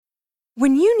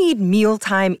When you need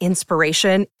mealtime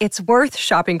inspiration, it's worth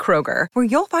shopping Kroger, where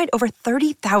you'll find over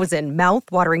 30,000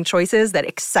 mouth-watering choices that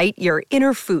excite your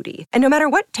inner foodie. And no matter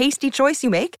what tasty choice you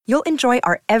make, you'll enjoy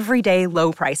our everyday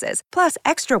low prices, plus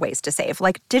extra ways to save,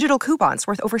 like digital coupons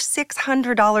worth over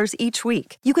 $600 each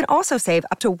week. You can also save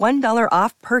up to $1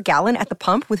 off per gallon at the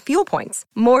pump with fuel points.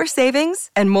 More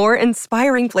savings and more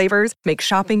inspiring flavors make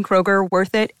shopping Kroger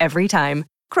worth it every time.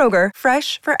 Kroger,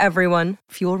 fresh for everyone.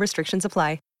 Fuel restrictions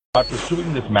apply. By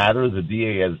pursuing this matter, the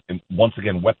DA has once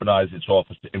again weaponized its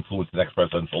office to influence the next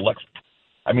presidential election.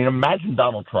 I mean, imagine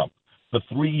Donald Trump. For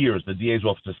 3 years, the DA's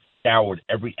office has scoured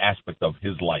every aspect of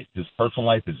his life, his personal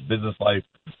life, his business life,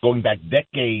 going back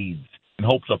decades in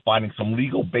hopes of finding some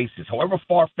legal basis, however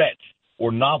far-fetched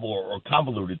or novel or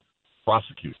convoluted, to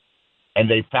prosecute. And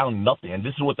they found nothing. And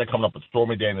this is what they're coming up with.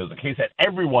 Stormy Daniels, a case that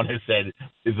everyone has said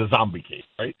is a zombie case,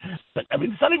 right? But, I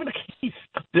mean, it's not even a case.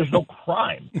 There's no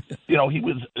crime. You know, he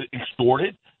was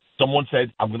extorted. Someone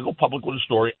said, I'm going to go public with a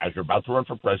story as you're about to run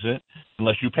for president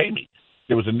unless you pay me.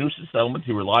 There was a nuisance settlement.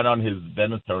 He relied on his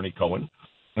then attorney, Cohen,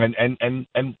 and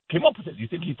came up with it. Do you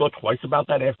think he thought twice about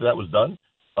that after that was done?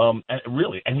 And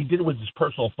he did it with his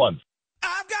personal funds.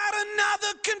 I've got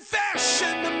another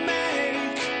confession to make.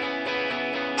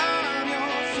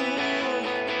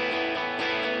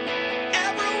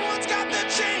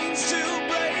 Chains to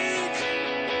break,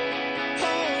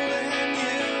 holding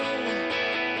you.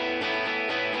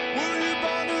 Were you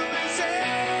born to resist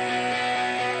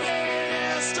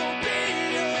or be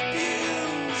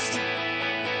abused?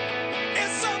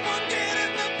 Is someone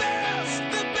getting the best,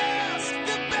 the best,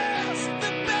 the best,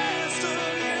 the best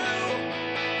of you?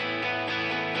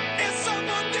 Is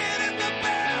someone getting the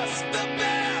best, the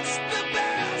best, the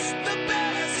best, the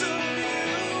best of you?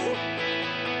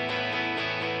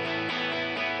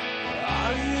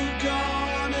 Are you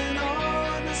going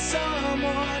on to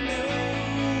someone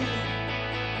new?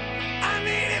 I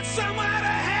needed somewhere to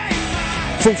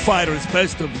hang my Foo Fighters,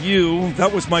 Best of You.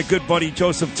 That was my good buddy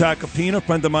Joseph Tacopina, a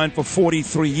friend of mine for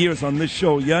 43 years on this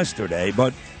show yesterday.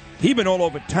 But he been all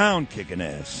over town kicking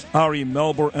ass. Ari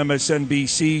Melber,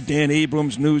 MSNBC, Dan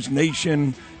Abrams, News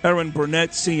Nation, Erin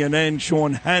Burnett, CNN,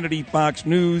 Sean Hannity, Fox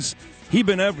News. He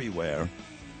been everywhere.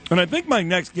 And I think my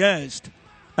next guest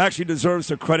actually deserves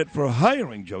the credit for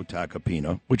hiring Joe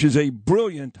Tacopina, which is a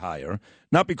brilliant hire,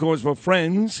 not because we're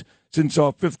friends since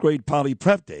our fifth grade poly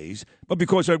prep days, but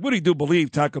because I really do believe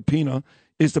Tacopina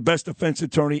is the best defense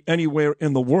attorney anywhere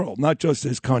in the world, not just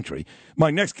this country.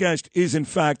 My next guest is, in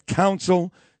fact,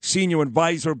 counsel, senior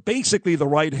advisor, basically the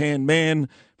right-hand man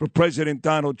for President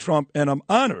Donald Trump, and I'm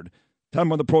honored to have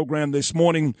him on the program this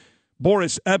morning,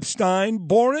 Boris Epshteyn.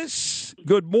 Boris,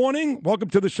 good morning. Welcome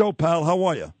to the show, pal. How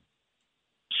are you?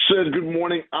 Sid, good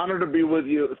morning. Honored to be with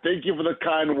you. Thank you for the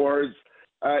kind words.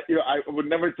 I would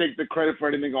never take the credit for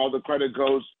anything. All the credit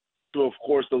goes to, of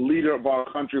course, the leader of our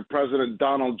country, President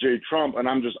Donald J. Trump, and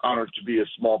I'm just honored to be a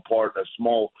small cog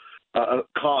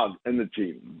in the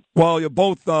team. Well, you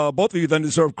both of you then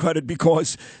deserve credit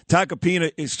because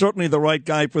Tacopina is certainly the right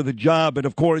guy for the job. And,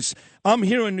 of course, I'm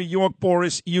here in New York,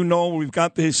 Boris. You know, we've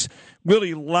got this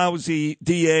really lousy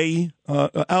DA,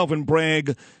 Alvin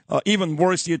Bragg, even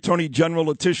worse, the Attorney General,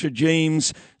 Letitia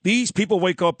James. These people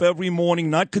wake up every morning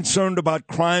not concerned about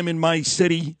crime in my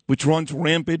city, which runs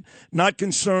rampant, not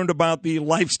concerned about the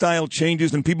lifestyle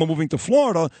changes and people moving to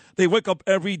Florida. They wake up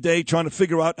every day trying to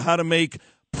figure out how to make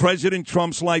President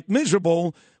Trump's life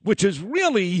miserable, which is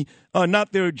really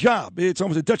not their job. It's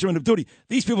almost a detriment of duty.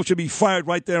 These people should be fired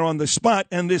right there on the spot.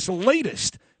 And this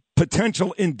latest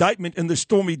potential indictment in the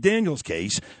Stormy Daniels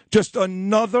case, just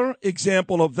another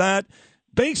example of that,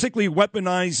 basically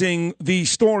weaponizing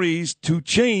these stories to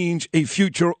change a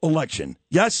future election.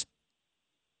 Yes?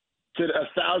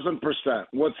 1,000%.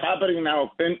 What's happening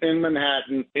now in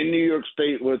Manhattan, in New York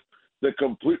State, with the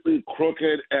completely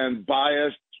crooked and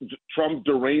biased Trump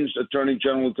deranged Attorney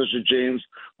General Letitia James,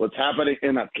 what's happening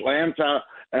in Atlanta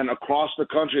and across the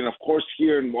country, and of course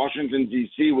here in Washington,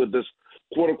 D.C. with this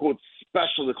quote-unquote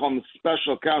special, they call him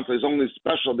special counsel. He's only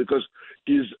special because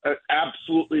he's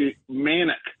absolutely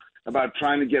manic about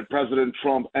trying to get President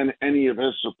Trump and any of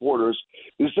his supporters.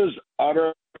 This is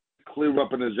utter clear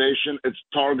weaponization. It's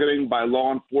targeting by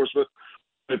law enforcement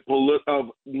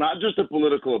of not just a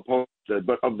political opponent,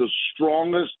 but of the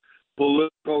strongest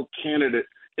political candidate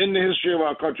in the history of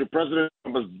our country. President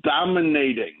Trump is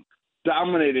dominating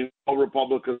all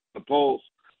Republicans in the polls.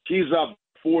 He's up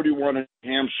 41 in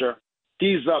Hampshire.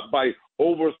 He's up by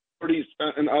over 30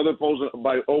 in other polls,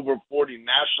 by over 40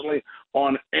 nationally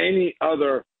on any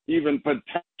other even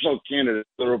potential candidate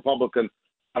for the Republican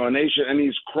nomination, and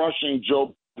he's crushing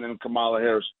Joe Biden and Kamala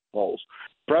Harris polls.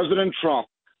 President Trump,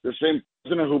 the same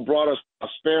president who brought us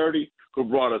prosperity, who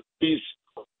brought us peace,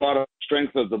 who brought us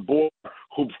strength of the border,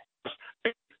 who brought us a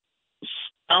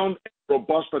sound,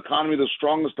 robust economy, the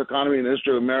strongest economy in the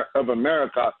history of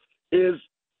America, is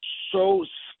so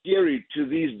scary to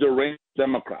these deranged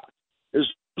Democrats. Is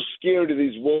so scary to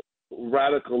these woke,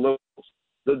 radical liberals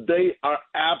that they are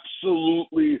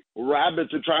absolutely rabid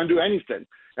to try and do anything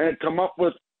and come up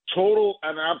with total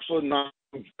and absolute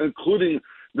nonsense, including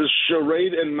this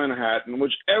charade in Manhattan,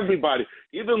 which everybody,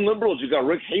 even liberals, you got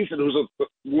Rick Hasen, who's a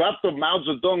left of Mao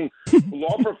Zedong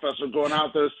law professor, going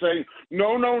out there saying,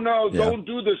 no, don't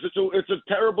do this. It's a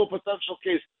terrible potential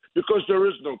case, because there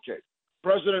is no case.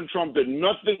 President Trump did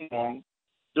nothing wrong.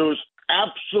 There was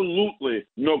absolutely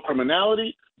no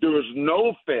criminality. There was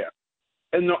no affair.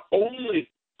 And the only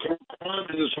crime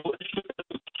in this whole issue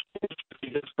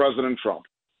is President Trump.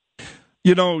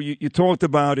 You know, you talked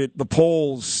about it. The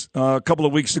polls a couple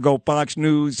of weeks ago, Fox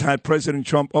News had President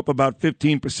Trump up about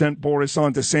 15%, Boris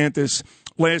on DeSantis.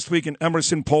 Last week, an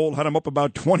Emerson poll had him up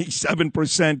about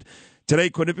 27%. Today,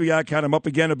 Quinnipiac had him up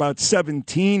again about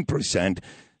 17%.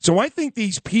 So I think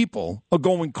these people are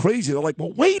going crazy. They're like,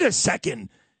 well, wait a second.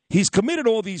 He's committed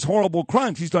all these horrible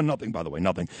crimes. He's done nothing, by the way,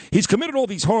 nothing. He's committed all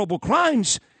these horrible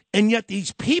crimes, and yet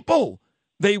these people,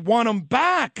 they want him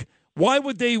back. Why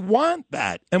would they want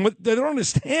that? And what they don't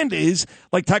understand is,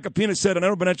 like Tacopina said on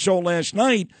Urbanet Show last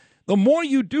night, the more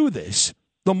you do this,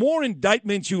 the more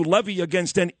indictments you levy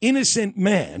against an innocent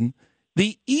man,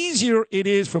 the easier it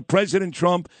is for President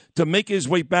Trump to make his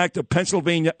way back to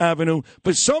Pennsylvania Avenue.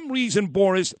 For some reason,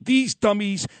 Boris, these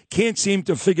dummies can't seem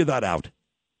to figure that out.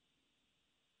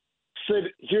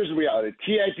 Sid, here's the reality.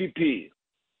 TIPP,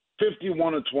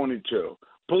 51-22.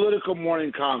 Political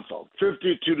Morning Consult,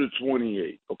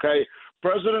 52-28, okay?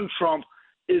 President Trump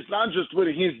is not just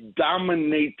winning, he's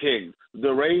dominating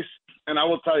the race. And I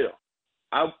will tell you,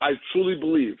 I truly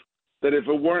believe that if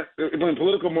it weren't, when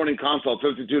Political Morning Consult,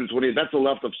 52-28, that's the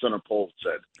left of center poll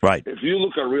said. Right. If you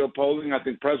look at real polling, I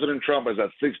think President Trump is at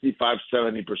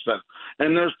 65-70%.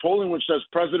 And there's polling which says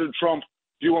President Trump,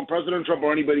 do you want President Trump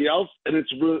or anybody else? And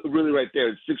it's really right there.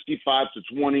 It's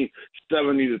 65-20,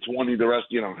 70-20. The rest,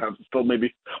 have still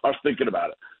maybe are thinking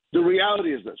about it. The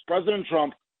reality is this. President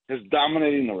Trump is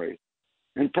dominating the race.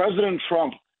 And President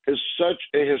Trump is such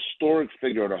a historic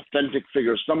figure, an authentic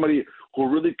figure, somebody who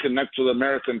really connects with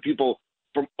American people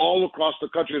from all across the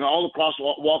country and all across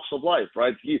walks of life,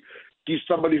 right? He's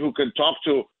somebody who can talk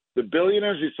to the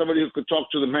billionaires. He's somebody who could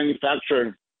talk to the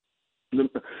manufacturing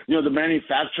the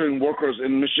manufacturing workers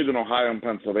in Michigan, Ohio, and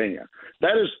Pennsylvania.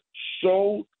 That is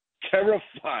so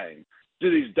terrifying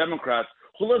to these Democrats.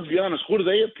 Who, let's be honest, who do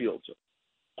they appeal to?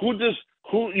 Who does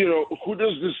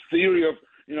this theory of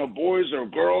boys are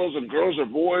girls and girls are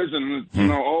boys, and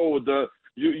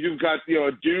you've got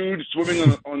a dude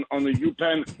swimming on the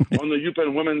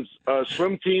UPenn women's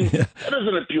swim team. Yeah. That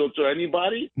doesn't appeal to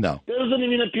anybody. No, that doesn't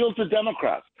even appeal to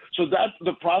Democrats. So that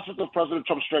the prospect of President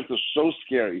Trump's strength is so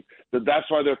scary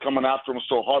that's why they're coming after him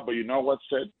so hard. But you know what,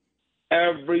 Sid?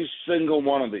 Every single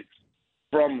one of these,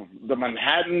 from the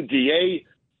Manhattan DA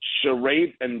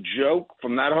charade and joke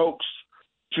from that hoax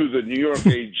to the New York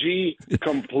AG,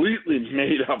 completely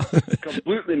made up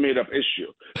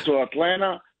issue. To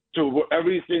Atlanta, to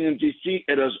everything in D.C.,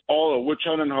 it is all a witch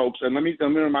hunt and hoax. And let me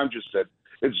remind you, Sid,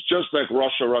 it's just like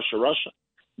Russia.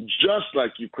 Just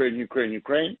like Ukraine,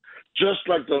 just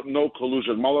like the no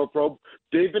collusion Mueller probe.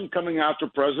 They've been coming after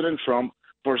President Trump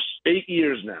for 8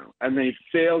 years now, and they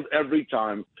failed every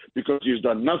time because he's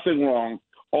done nothing wrong.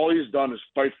 All he's done is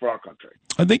fight for our country.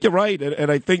 I think you're right,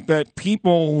 and I think that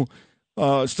people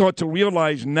start to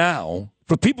realize now,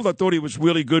 for people that thought he was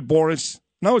really good, Boris,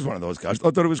 and I was one of those guys, I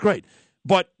thought it was great,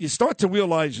 but you start to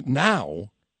realize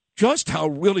now just how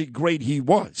really great he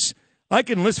was. I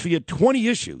can list for you 20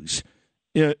 issues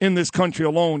in this country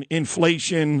alone: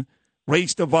 inflation,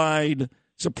 race divide,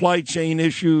 supply chain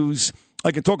issues.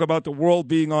 I can talk about the world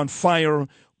being on fire,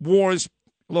 wars.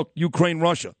 Look, Ukraine,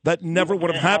 Russia. That never would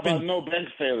have happened. No bank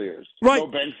failures. Right, no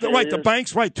bank failures. Right. The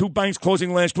banks. Right, 2 banks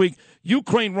closing last week.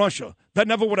 Ukraine, Russia. That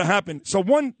never would have happened. So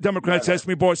one Democrat says to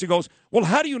me, Boris, he goes, "Well,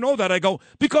 how do you know that?" I go,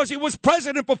 "Because he was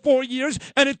president for 4 years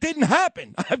and it didn't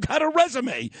happen. I've got a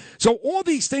resume." So all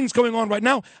these things going on right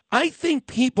now, I think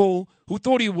people who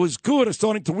thought he was good are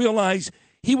starting to realize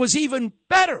he was even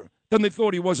better than they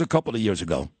thought he was a couple of years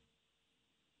ago.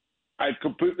 I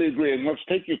completely agree. And let's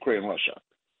take Ukraine, Russia.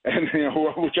 And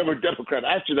whichever Democrat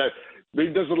asks you that,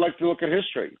 he doesn't like to look at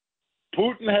history.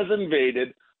 Putin has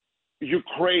invaded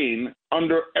Ukraine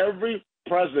under every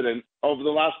president over the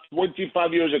last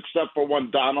 25 years except for one,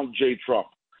 Donald J. Trump.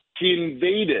 He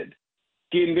invaded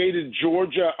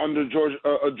Georgia under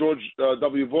George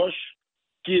W. Bush.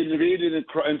 He invaded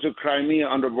into Crimea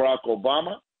under Barack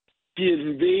Obama. He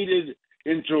invaded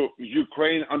into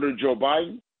Ukraine under Joe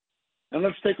Biden. And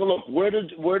let's take a look. Where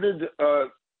did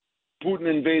Putin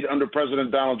invade under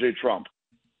President Donald J. Trump?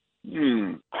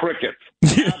 Cricket.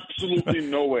 Absolutely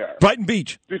nowhere. Brighton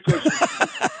Beach. Because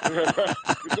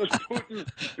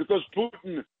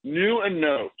Putin knew and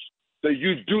knows that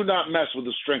you do not mess with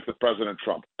the strength of President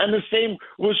Trump. And the same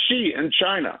with Xi in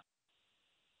China.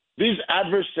 These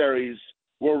adversaries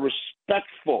were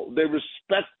respectful. They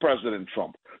respect President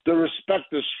Trump. They respect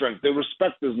his strength. They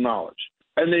respect his knowledge.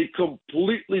 And they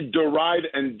completely deride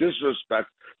and disrespect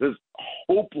this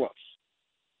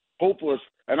hopeless,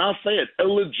 and I'll say it,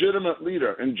 illegitimate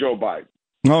leader in Joe Biden.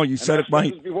 No, you said it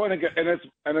right.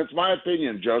 And it's my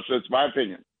opinion, Joe. So it's my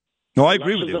opinion. No, I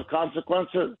agree with you. Elections have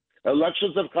consequences.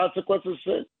 Elections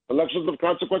of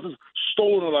consequences.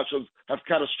 Stolen elections have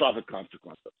catastrophic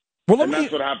consequences. Well,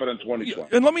 that's what happened in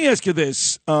 2020. And let me ask you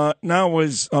this. Now,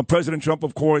 as President Trump,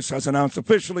 of course, has announced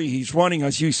officially, he's running,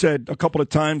 as you said a couple of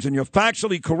times, and you're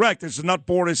factually correct. This is not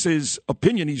Boris's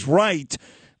opinion. He's right.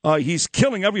 He's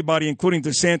killing everybody, including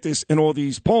DeSantis, in all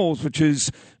these polls, which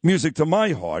is music to my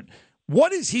heart.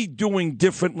 What is he doing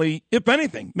differently, if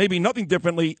anything, maybe nothing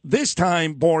differently, this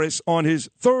time, Boris, on his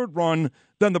third run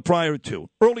than the prior two,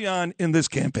 early on in this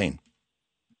campaign?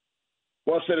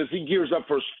 Well, I said as he gears up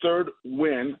for his third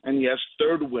win, and yes,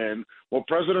 third win, what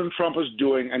President Trump is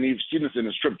doing, and you've seen this in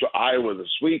his trip to Iowa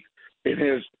this week, in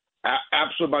his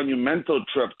absolute monumental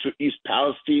trip to East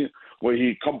Palestine, where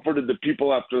he comforted the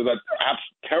people after that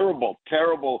terrible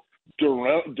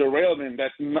derailment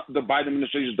that the Biden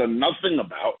administration has done nothing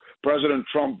about. President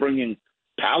Trump bringing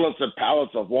pallets and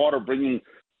pallets of water, bringing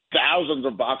thousands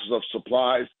of boxes of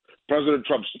supplies. President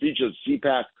Trump's speech at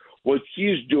CPAC. What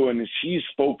he's doing is he's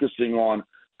focusing on,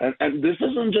 and this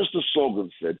isn't just a slogan,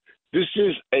 Sid. This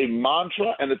is a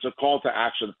mantra, and it's a call to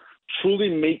action, truly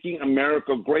making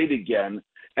America great again.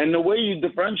 And the way you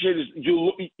differentiate is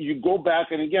you go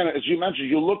back, and again, as you mentioned,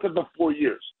 you look at the 4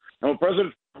 years. And what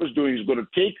President Trump is doing, he's going to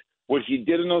take what he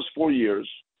did in those 4 years,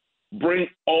 bring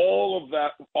all of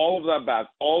that back,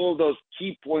 all of those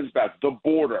key points back, the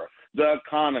border, the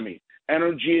economy,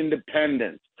 energy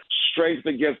independence, strength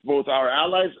against both our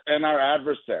allies and our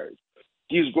adversaries.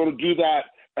 He's going to do that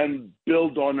and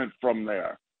build on it from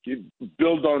there. That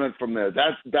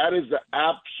is the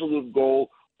absolute goal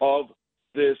of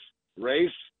this race,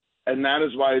 and that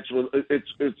is why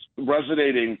it's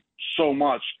resonating so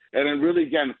much, and it really,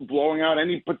 again, blowing out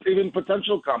any even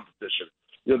potential competition.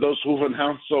 Those who've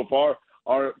announced so far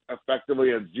are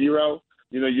effectively at zero.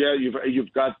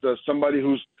 You've got somebody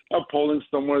who's polling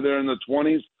somewhere there in the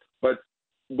 20s, but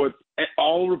what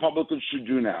all Republicans should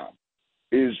do now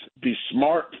is be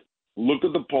smart, look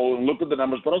at the poll and look at the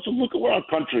numbers, but also look at where our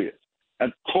country is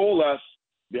and coalesce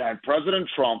behind President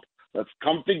Trump. Let's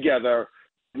come together.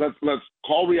 Let's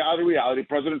call reality.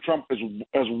 President Trump has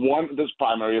won this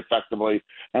primary effectively,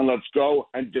 and let's go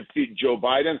and defeat Joe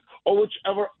Biden or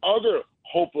whichever other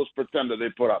hopeless pretender they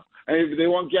put up. And if they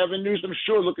want Gavin Newsom,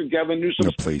 sure, look at Gavin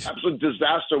Newsom's absolute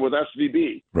disaster with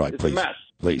SVB. Right, it's please. a mess.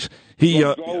 Please.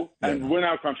 Let's go and win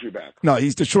our country back. No,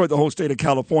 he's destroyed the whole state of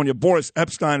California. Boris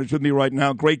Epshteyn is with me right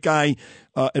now. Great guy,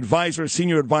 advisor,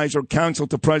 senior advisor, counsel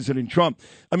to President Trump.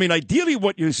 I mean, ideally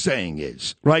what you're saying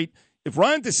is, right, if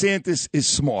Ron DeSantis is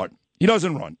smart, he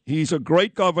doesn't run. He's a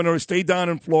great governor, stay down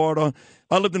in Florida.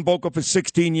 I lived in Boca for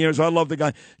 16 years. I love the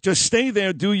guy. Just stay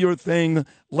there, do your thing,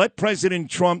 let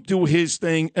President Trump do his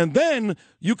thing, and then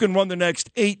you can run the next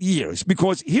 8 years.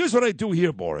 Because here's what I do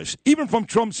here, Boris, even from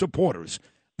Trump supporters.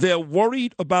 They're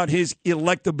worried about his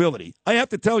electability. I have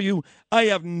to tell you, I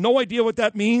have no idea what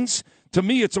that means. To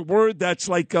me, it's a word that's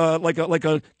like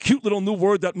a cute little new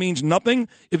word that means nothing.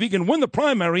 If he can win the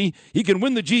primary, he can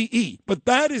win the GE. But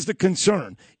that is the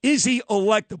concern. Is he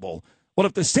electable? Well,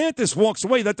 if DeSantis walks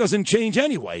away, that doesn't change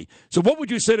anyway. So what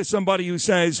would you say to somebody who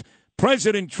says,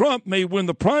 President Trump may win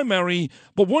the primary,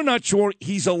 but we're not sure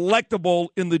he's electable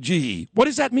in the GE? What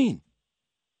does that mean?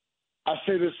 I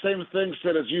say the same thing,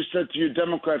 Sid, as you said to your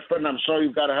Democrat friend. I'm sorry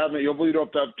you've got to have me. You don't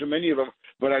have to have too many of them,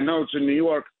 but I know it's in New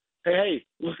York. Hey,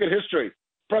 look at history.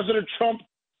 President Trump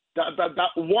that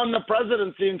won the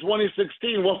presidency in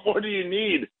 2016. What more do you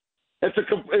need? It's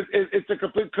a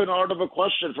complete canard of a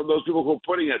question from those people who are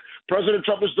putting it. President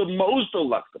Trump is the most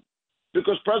electable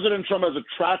because President Trump has a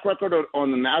track record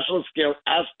on the national scale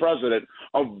as president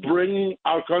of bringing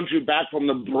our country back from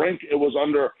the brink it was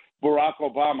under Barack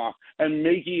Obama and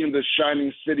making him the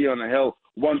shining city on the hill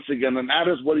once again. And that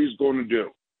is what he's going to do.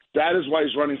 That is why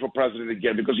he's running for president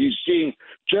again, because he's seeing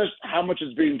just how much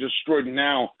is being destroyed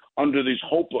now under these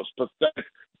hopeless, pathetic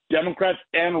Democrats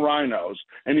and rhinos,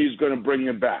 and he's going to bring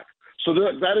it back. So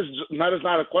that is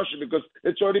not a question because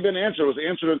it's already been answered. It was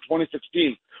answered in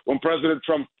 2016 when President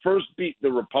Trump first beat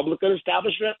the Republican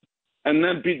establishment and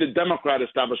then beat the Democrat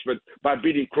establishment by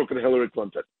beating crooked Hillary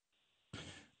Clinton.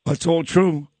 That's all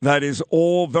true. That is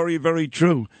all very, very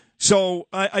true. So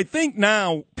I think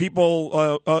now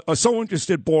people are so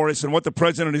interested, Boris, in what the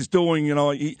president is doing. You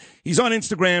know, he's on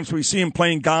Instagram, so we see him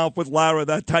playing golf with Lara,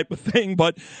 that type of thing.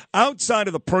 But outside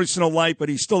of the personal life, but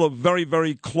he's still a very,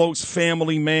 very close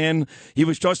family man. He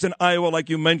was just in Iowa,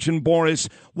 like you mentioned, Boris.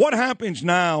 What happens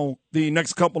now the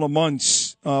next couple of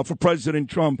months for President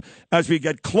Trump as we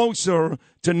get closer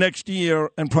to next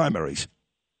year and primaries?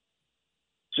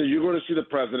 So you're going to see the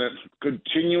president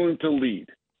continuing to lead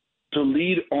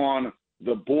on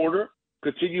the border,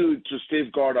 continuing to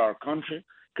safeguard our country,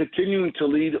 continuing to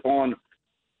lead on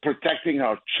protecting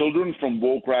our children from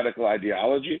woke radical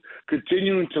ideology,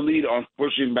 continuing to lead on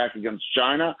pushing back against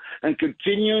China, and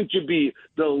continuing to be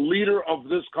the leader of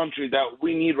this country that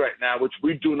we need right now, which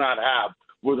we do not have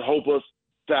with hopeless,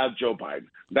 sad Joe Biden.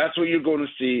 That's what you're going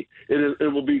to see. It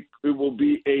will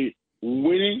be a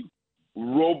winning,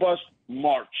 robust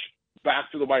march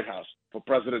back to the White House for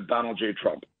President Donald J.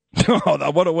 Trump.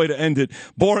 Oh, what a way to end it.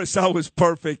 Boris, that was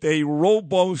perfect. A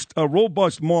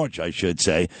robust march, I should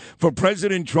say, for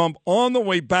President Trump on the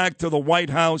way back to the White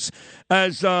House.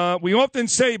 As we often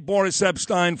say, Boris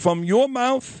Epshteyn, from your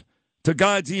mouth to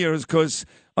God's ears, because,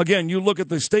 again, you look at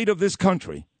the state of this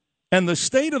country and the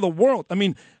state of the world. I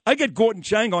mean, I get Gordon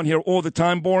Chang on here all the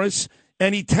time, Boris,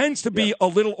 and he tends to be a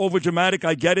little overdramatic.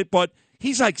 I get it, but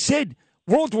he's like, Sid,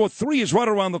 World War III is right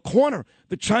around the corner.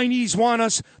 The Chinese want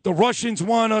us. The Russians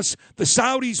want us. The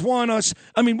Saudis want us.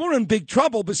 I mean, we're in big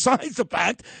trouble besides the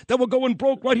fact that we're going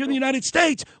broke right here in the United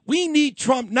States. We need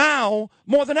Trump now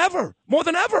more than ever. More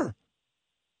than ever.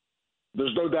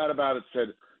 There's no doubt about it, Sid.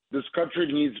 This country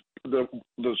needs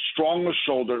the strongest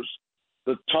shoulders,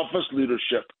 the toughest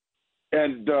leadership,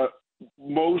 and the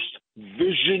most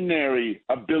visionary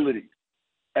ability.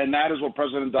 And that is what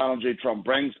President Donald J. Trump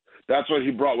brings. That's what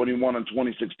he brought when he won in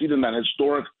 2016 in that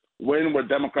historic win where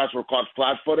Democrats were caught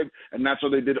flat-footed, and that's why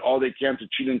they did all they can to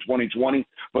cheat in 2020.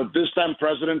 But this time,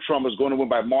 President Trump is going to win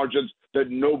by margins that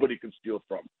nobody can steal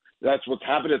from. That's what's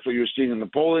happening. That's what you're seeing in the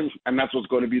polling, and that's what's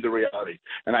going to be the reality.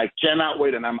 And I cannot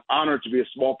wait, and I'm honored to be a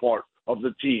small part of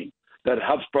the team that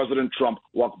helps President Trump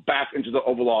walk back into the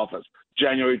Oval Office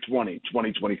January 20,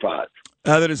 2025.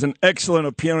 That is an excellent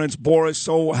appearance, Boris.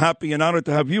 So happy and honored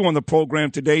to have you on the program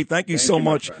today. Thank you so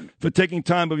much for taking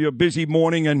time of your busy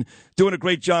morning and doing a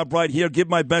great job right here. Give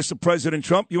my best to President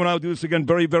Trump. You and I will do this again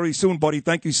very, very soon, buddy.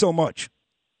 Thank you so much.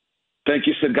 Thank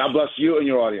you, Sid. God bless you and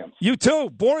your audience. You too.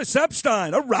 Boris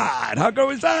Epshteyn. All right. How good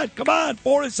is that? Come on.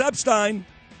 Boris Epshteyn,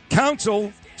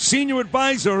 counsel, senior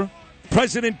advisor,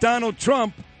 President Donald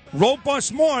Trump,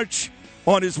 robust march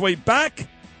on his way back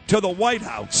to the White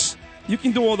House. You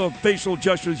can do all the facial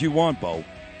gestures you want, Bo.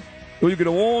 You can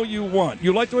do all you want.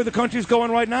 You like the way the country's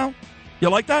going right now? You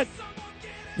like that?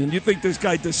 And you think this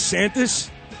guy DeSantis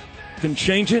can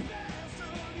change it?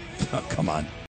 Oh, come on.